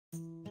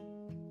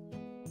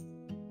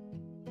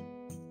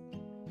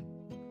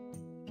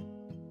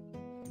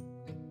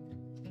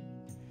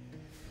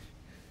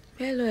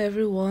Hello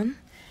everyone,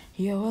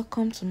 you're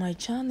welcome to my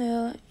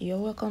channel. You're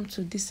welcome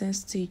to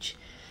Decenstitch.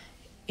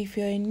 If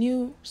you're a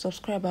new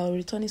subscriber or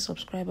returning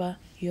subscriber,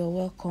 you're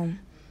welcome.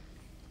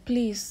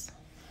 Please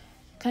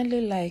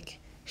kindly like,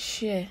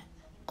 share,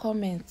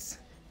 comment,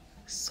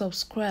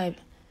 subscribe.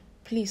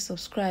 Please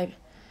subscribe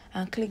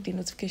and click the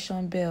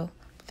notification bell.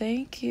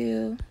 Thank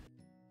you.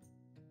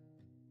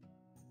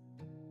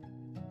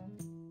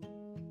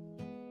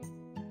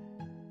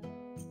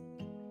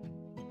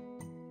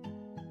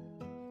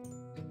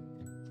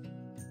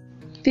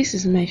 This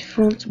is my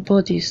front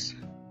bodice.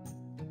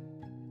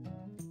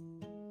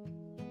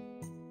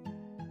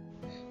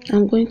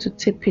 I'm going to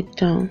tape it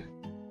down.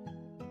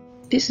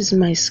 This is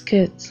my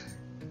skirt.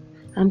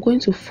 I'm going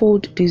to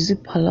fold the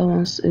zip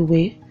allowance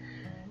away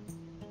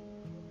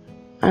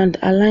and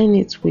align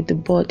it with the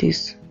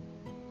bodice.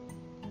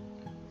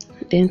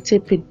 Then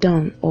tape it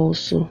down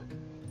also.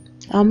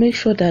 I'll make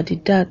sure that the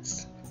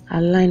darts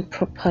are lined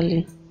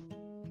properly.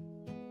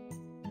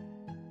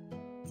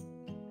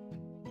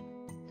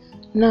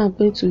 Now I'm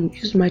going to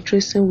use my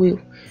tracing wheel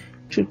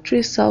to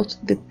trace out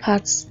the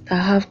parts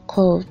that have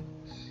curve.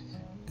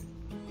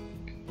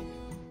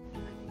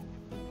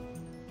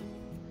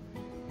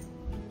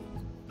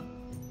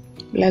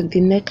 Like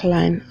the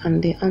neckline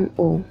and the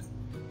armhole.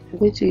 I'm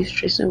going to use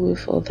tracing wheel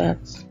for that.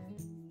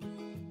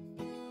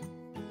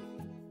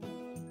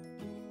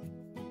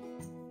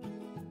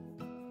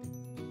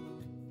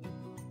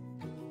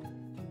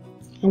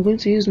 I'm going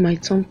to use my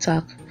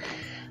thumbtack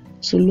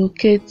to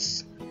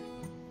locate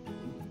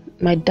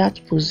my dart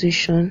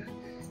position.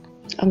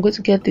 I'm going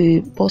to get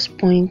the bust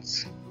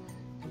point,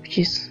 which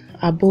is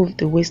above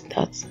the waist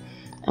dart.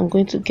 I'm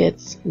going to get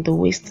the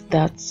waist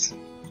dart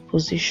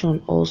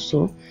position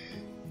also.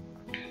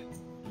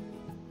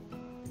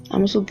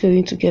 I'm also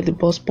going to get the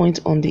bust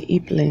point on the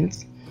hip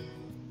length.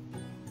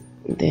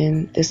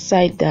 Then the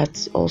side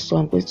dart also,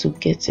 I'm going to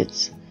get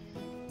it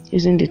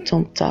using the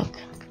thumbtack.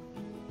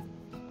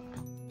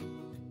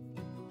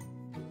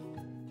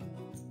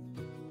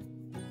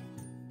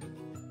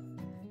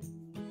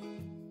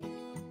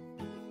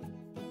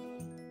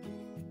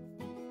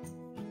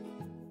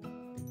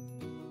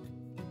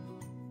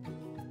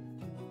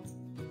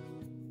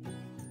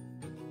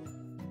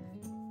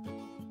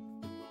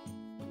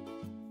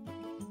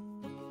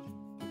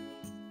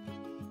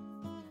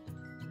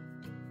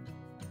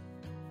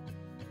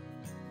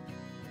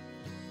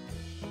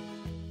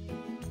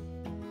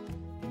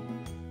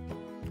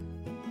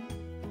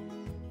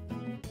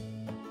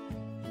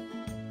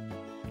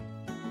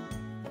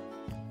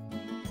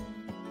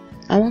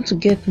 I want to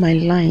get my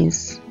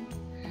lines,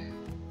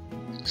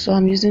 so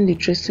I'm using the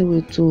tracing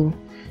wheel to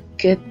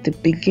get the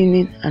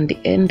beginning and the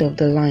end of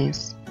the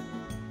lines.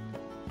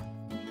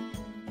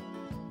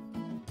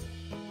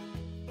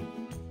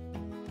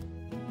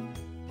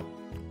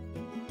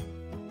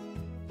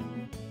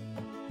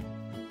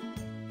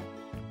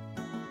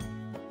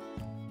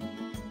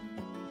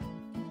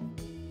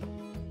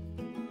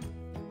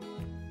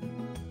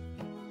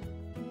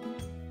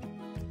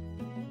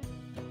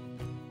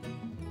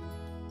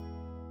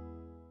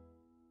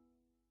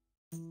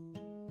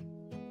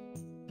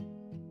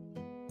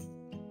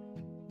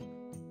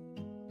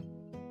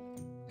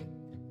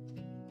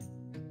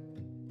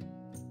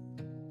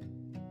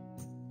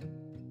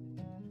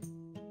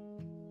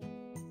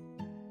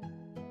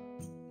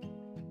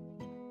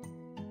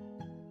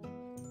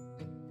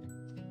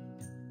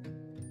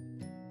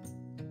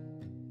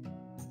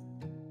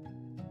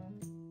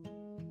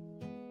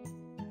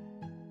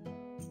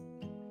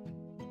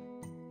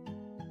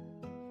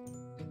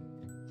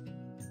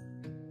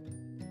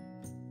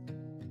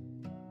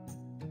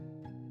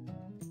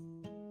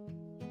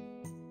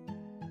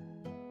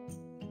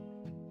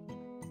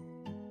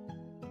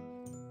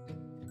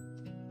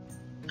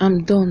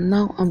 I'm done.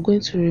 Now I'm going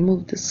to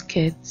remove the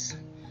skirt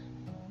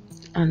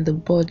and the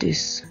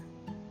bodice.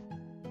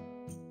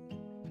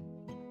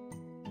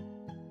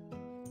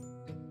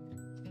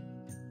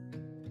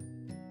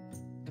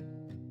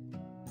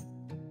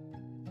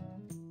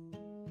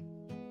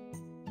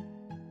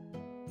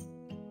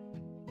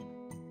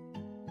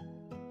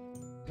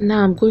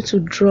 Now I'm going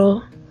to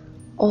draw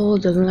all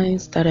the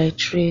lines that I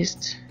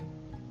traced.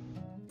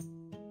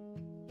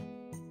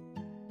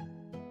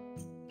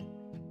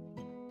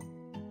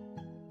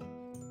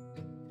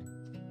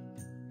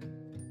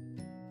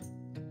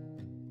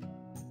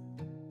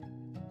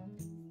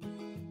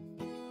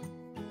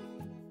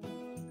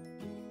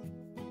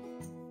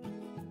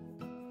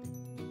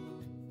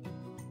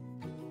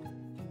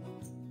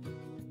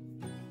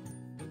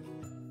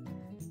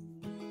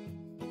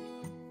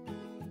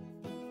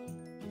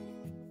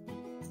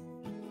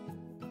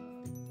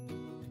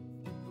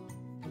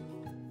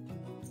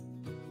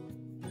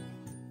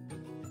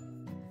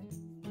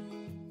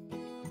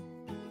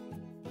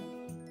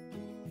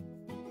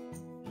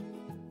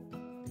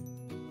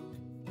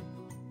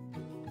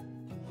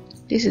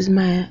 This is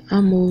my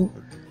armhole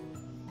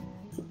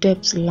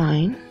depth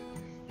line.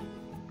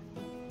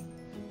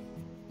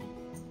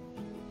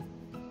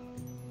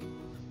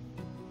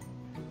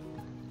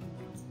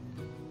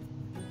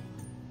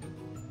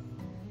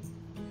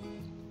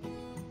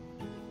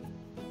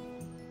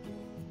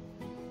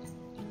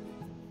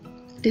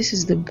 This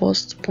is the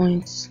bust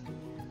point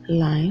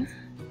line.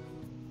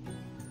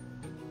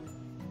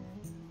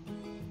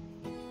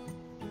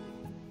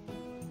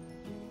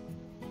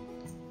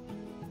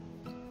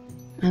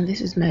 And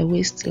this is my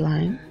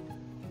waistline.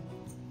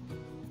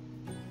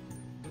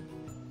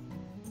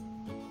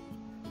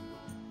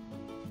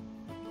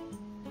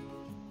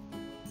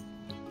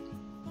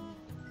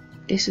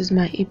 This is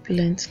my hip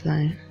length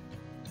line.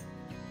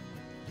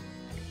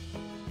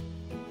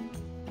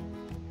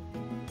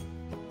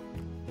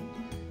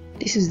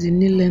 This is the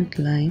knee length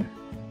line.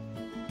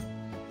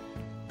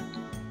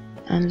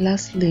 And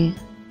lastly,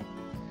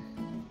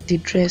 the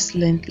dress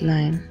length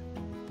line.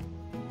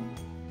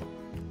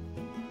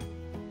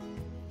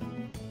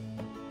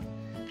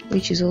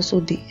 Which is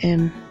also the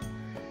hem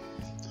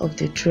of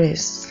the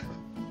dress.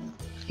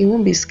 It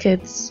won't be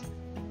skirt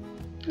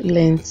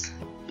length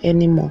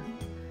anymore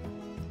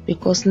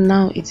because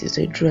now it is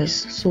a dress,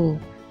 so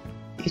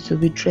it will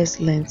be dress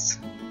length.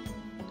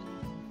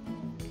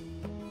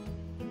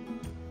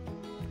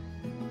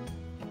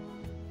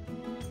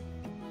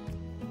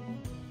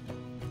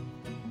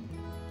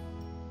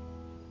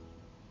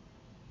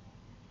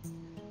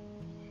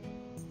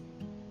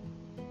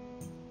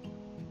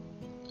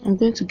 I'm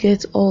going to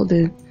get all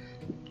the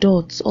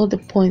dots, all the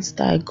points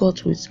that I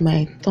got with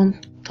my thumb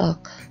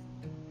tack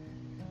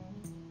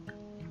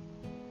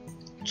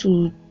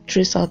to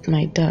trace out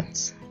my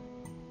darts.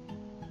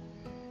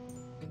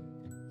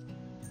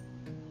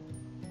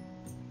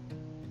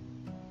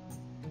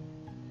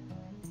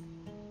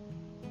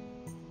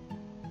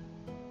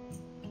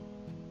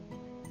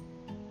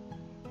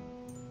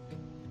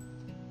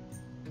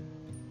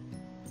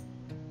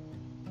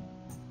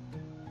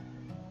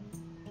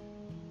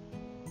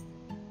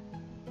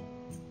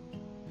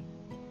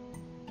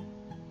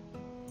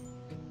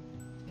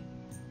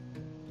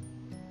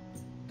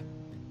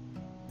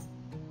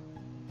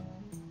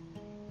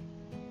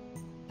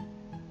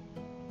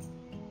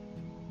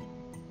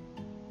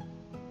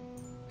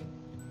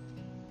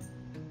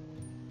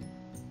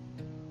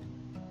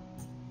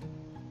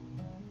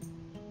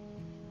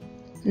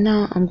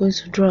 Now I'm going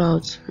to draw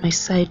out my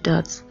side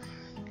darts.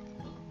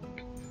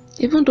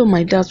 Even though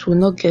my darts will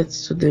not get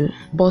to the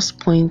bust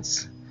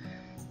point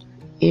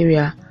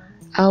area,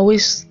 I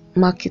always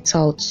mark it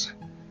out.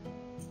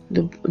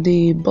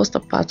 The bust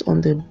part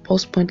on the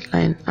bust point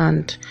line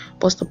and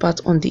bust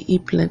part on the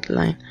hip length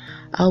line.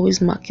 I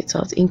always mark it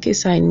out in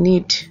case I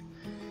need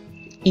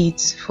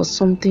it for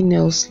something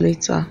else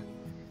later.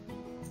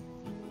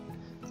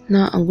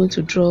 Now I'm going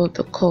to draw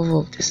the curve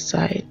of the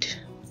side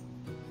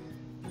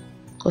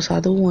because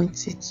I don't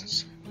want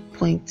it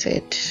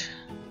pointed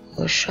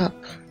or sharp.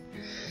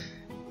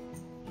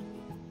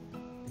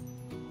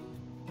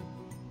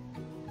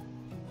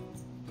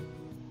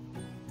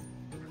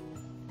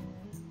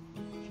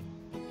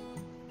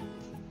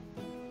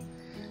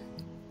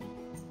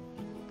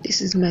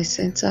 This is my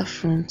center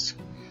front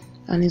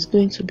and it's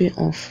going to be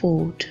on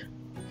fold.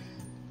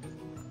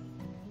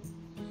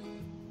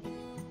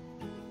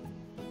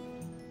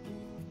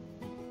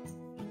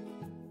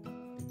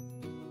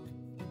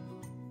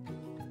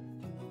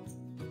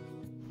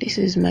 This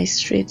is my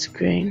straight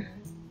grain.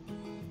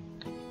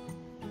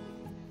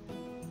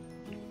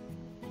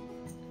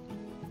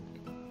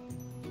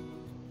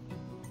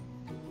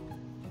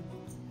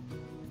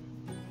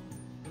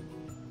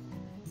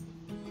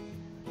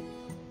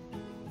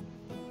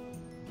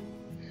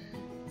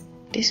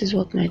 This is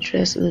what my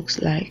dress looks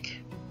like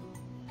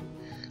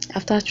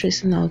after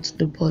tracing out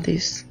the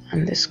bodice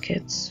and the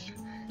skirts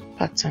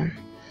pattern.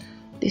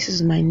 This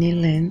is my knee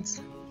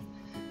length.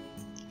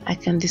 I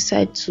can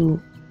decide to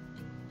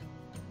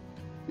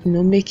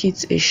make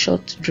it a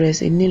short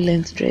dress, a knee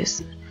length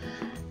dress.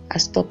 I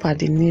stop at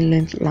the knee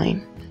length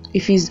line.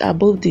 If it's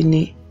above the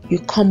knee, you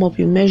come up,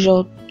 you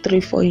measure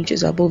 3-4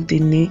 inches above the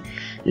knee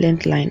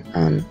length line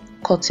and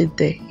cut it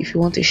there. If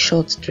you want a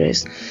short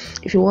dress,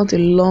 if you want a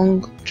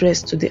long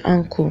dress to the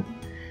ankle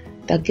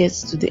that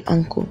gets to the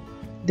ankle,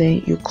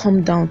 then you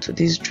come down to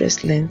this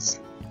dress length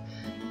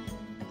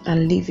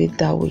and leave it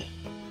that way.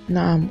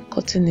 Now I'm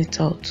cutting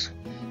it out.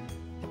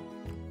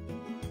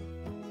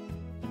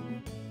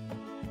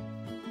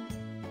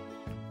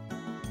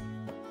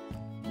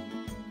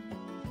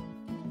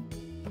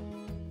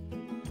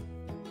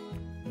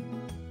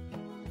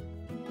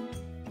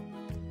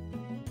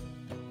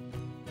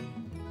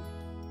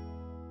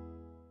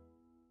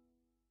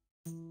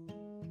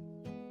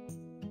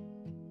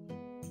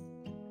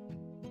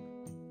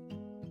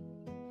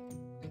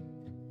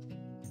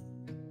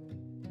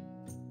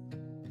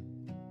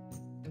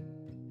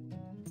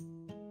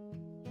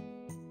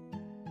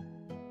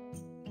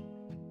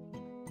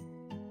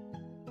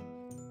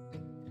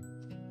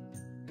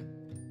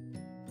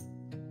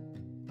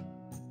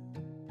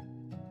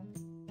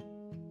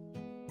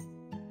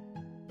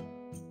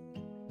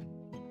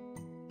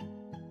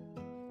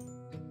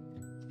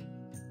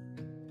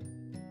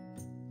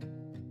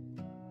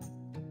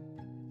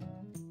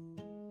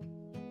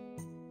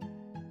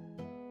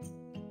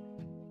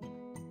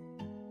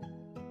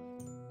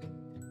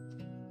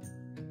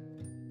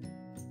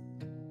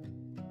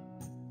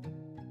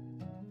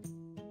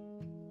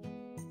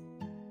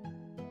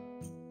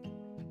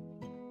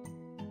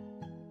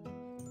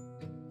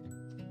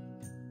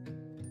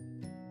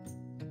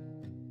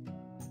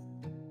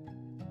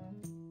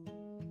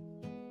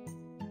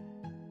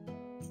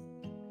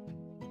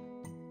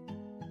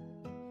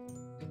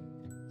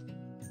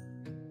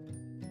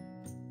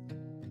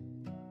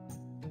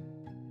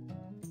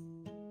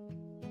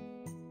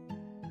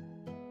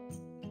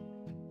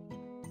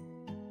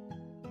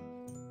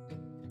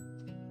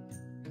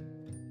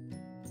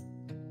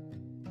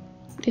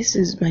 This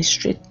is my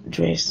straight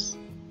dress.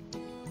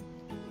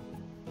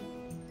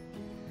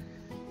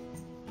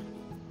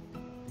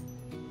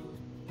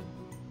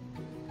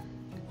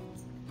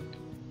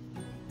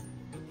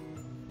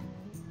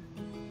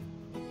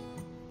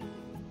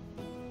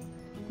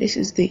 This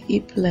is the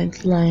hip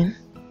length line.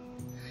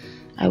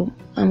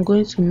 I'm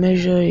going to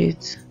measure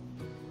it.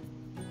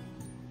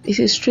 It's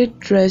a straight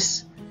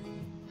dress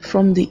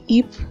from the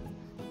hip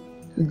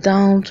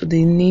down to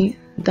the knee,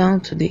 down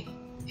to the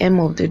hem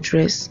of the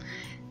dress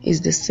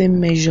is the same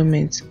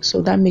measurement,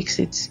 so that makes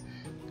it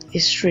a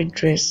straight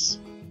dress.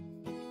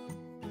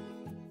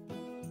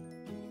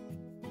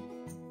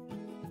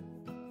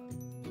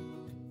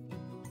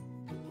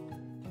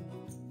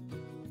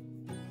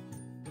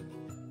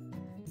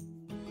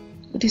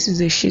 This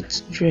is a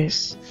sheath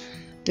dress.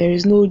 There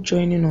is no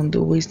joining on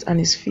the waist and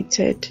it's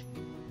fitted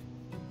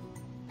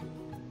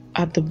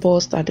at the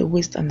bust, at the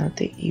waist and at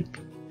the hip.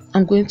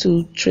 I'm going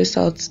to trace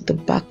out the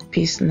back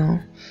piece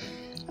now.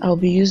 I'll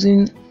be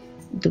using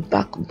the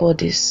back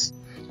bodice.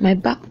 My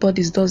back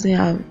bodice doesn't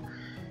have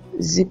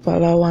zip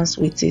allowance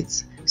with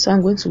it, so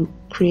I'm going to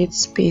create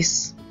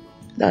space.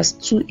 That's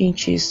 2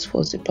 inches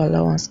for zip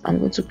allowance. I'm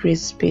going to create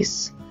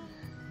space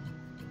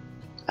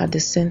at the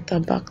center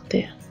back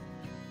there.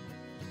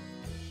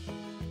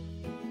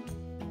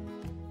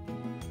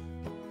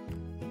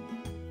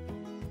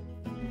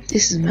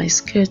 This is my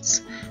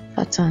skirt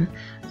pattern.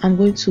 I'm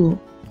going to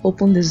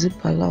open the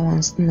zip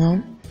allowance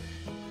now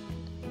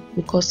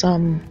because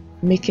I'm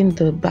making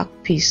the back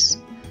piece,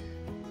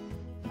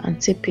 and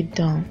tape it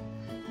down.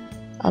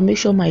 I'll make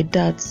sure my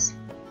darts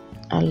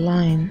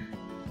align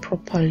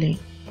properly.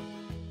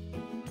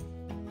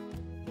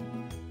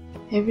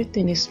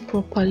 Everything is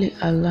properly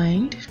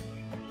aligned.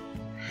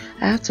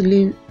 I have to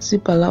leave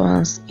zip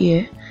allowance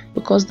here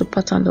because the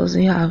pattern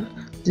doesn't have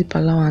zip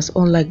allowance,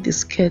 unlike the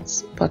skirt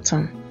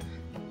pattern.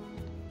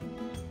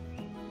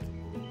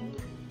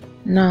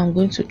 Now I'm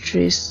going to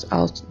trace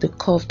out the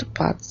curved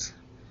part.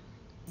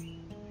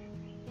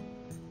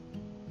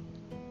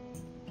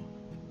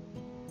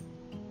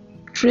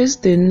 Trace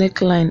the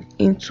neckline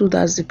into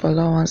that zip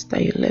allowance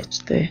that you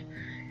left there.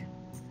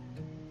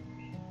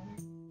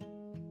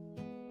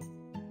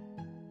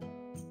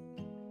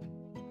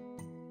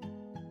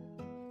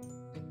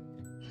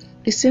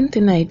 The same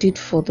thing I did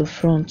for the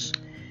front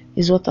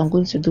is what I'm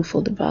going to do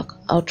for the back.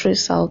 I'll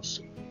trace out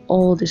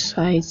all the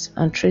sides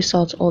and trace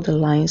out all the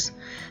lines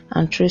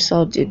and trace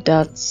out the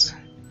darts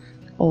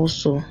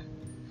also.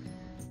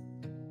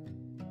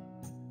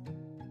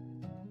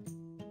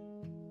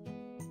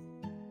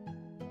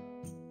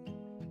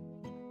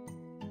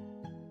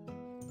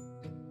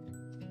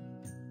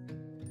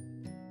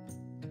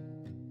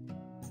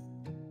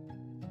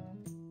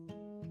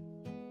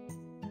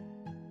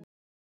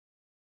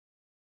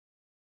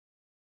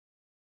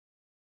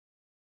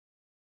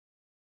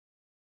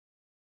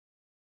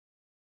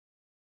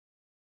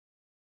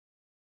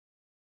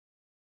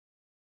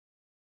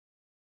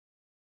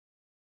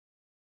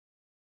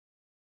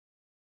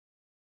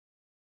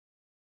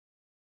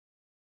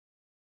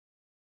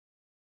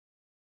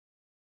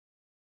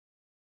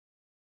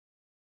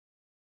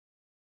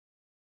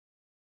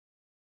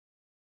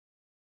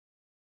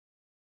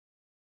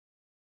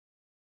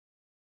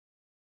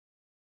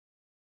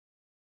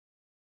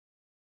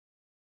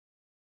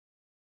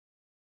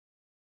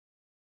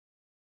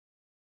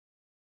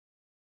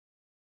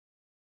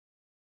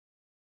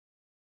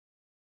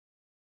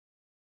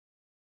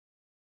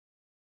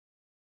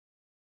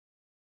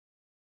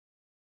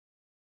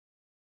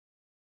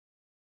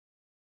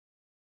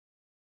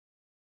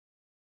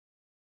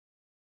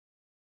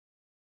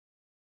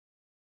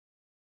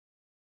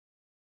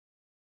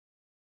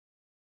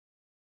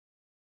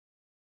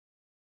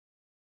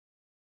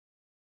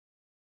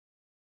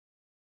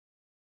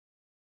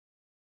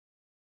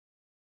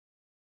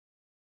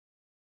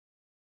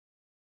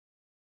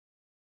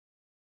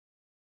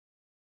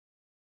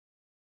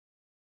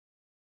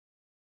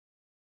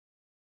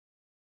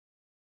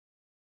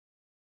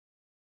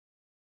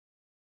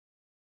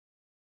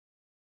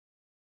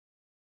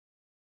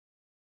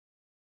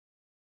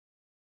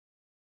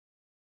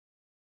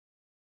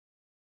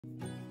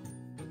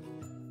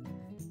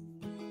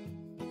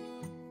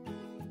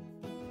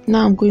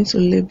 Now I'm going to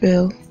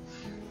label.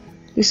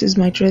 This is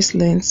my dress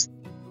length.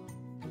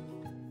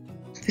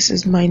 This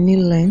is my knee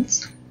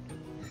length.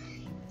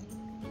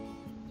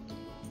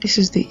 This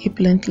is the hip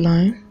length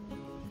line.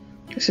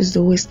 This is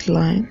the waist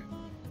line,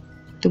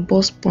 the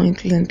bust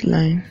point length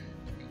line,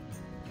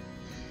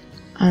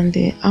 and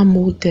the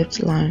armhole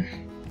depth line.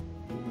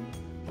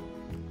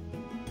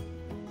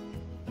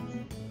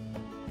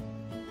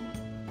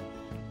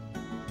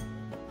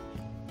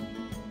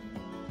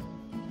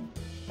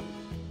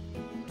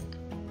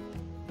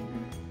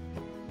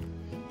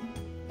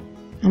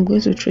 I'm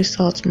going to trace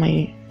out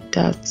my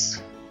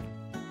darts.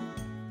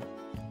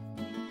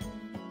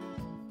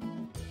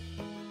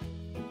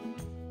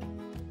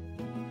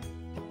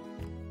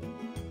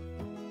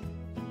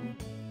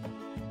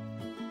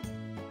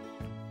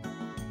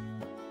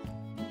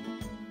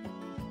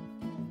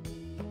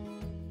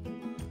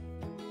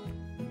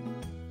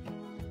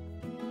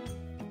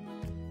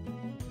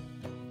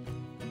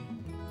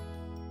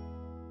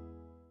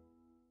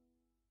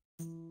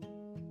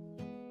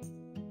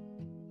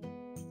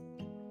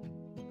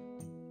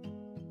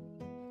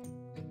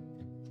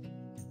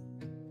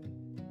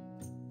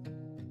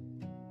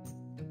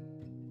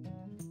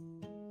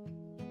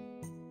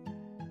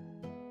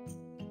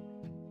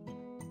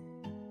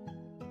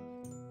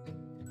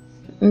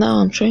 Now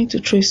I'm trying to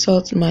trace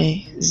out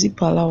my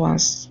zip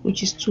allowance,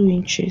 which is 2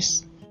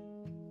 inches.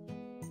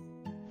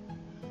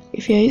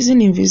 If you're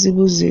using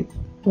invisible zip,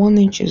 1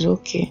 inch is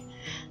okay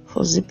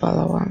for zip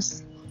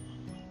allowance.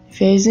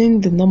 If you're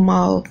using the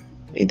normal,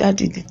 either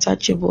the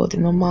detachable or the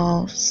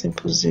normal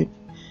simple zip,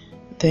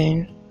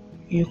 then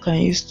you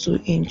can use 2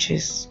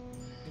 inches.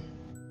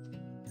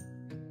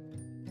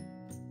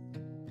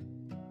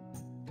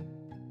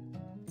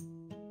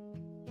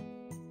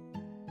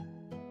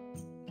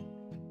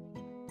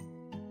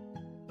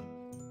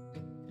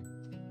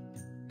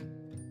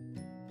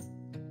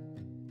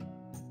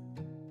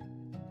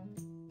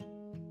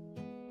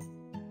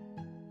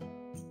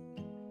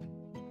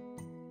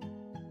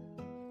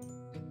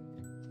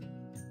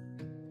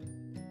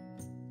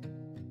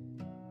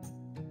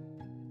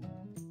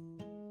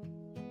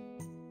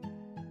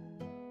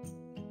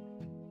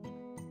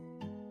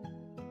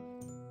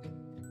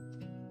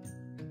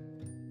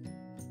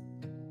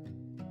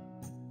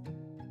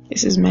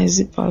 This is my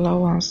zip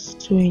allowance,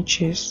 2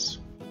 inches.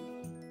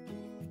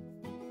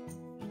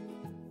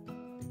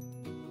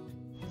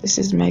 This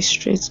is my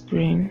straight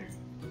grain.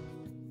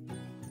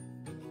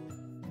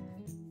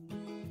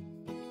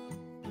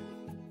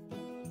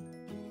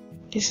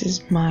 This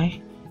is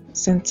my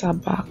center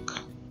back.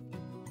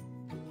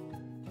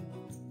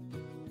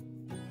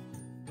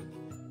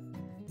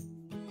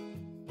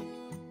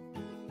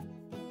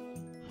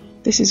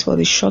 This is for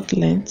the short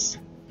length,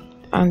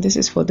 and this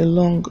is for the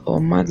long or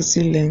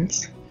maxi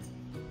length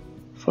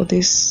for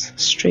this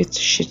straight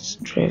sheath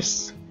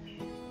dress.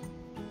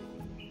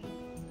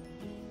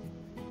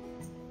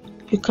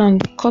 You can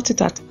cut it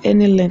at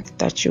any length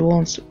that you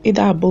want,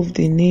 either above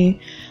the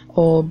knee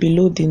or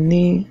below the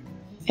knee,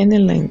 any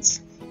length.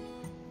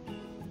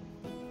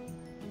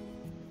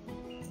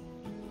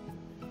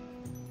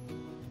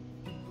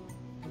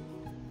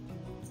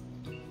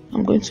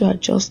 I'm going to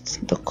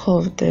adjust the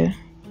curve there.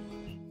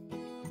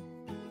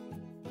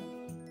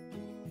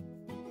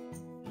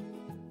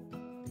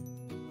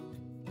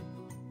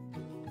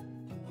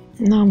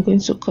 Now I'm going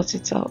to cut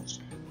it out.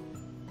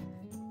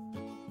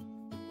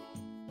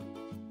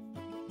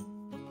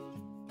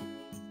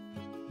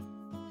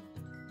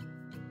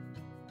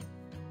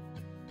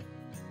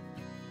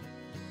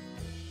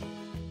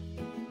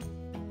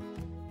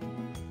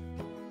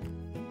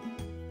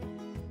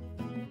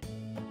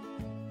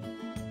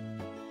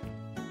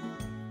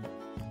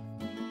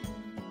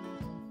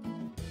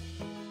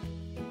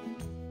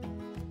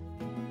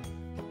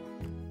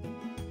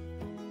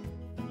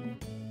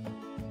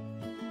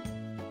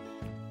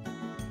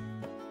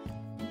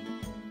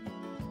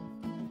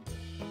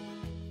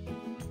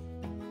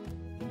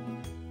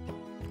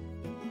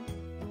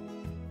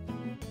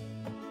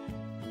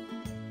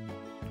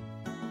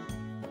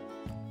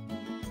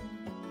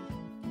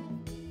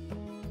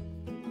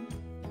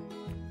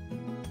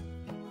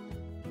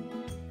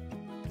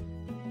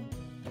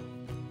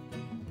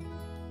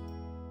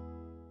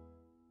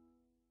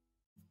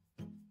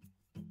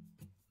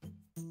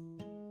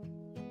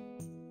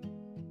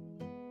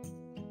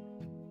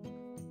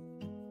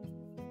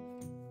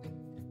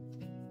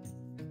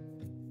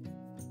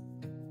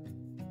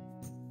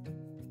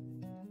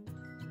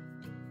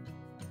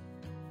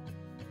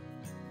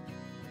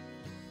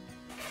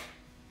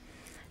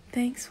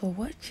 Thanks for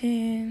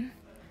watching.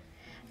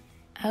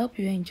 I hope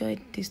you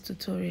enjoyed this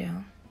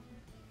tutorial.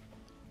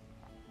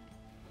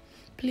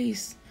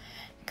 Please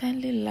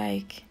kindly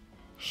like,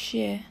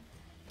 share,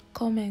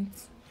 comment,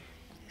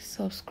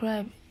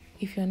 subscribe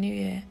if you're new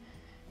here,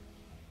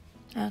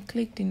 and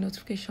click the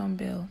notification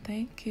bell.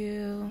 Thank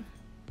you.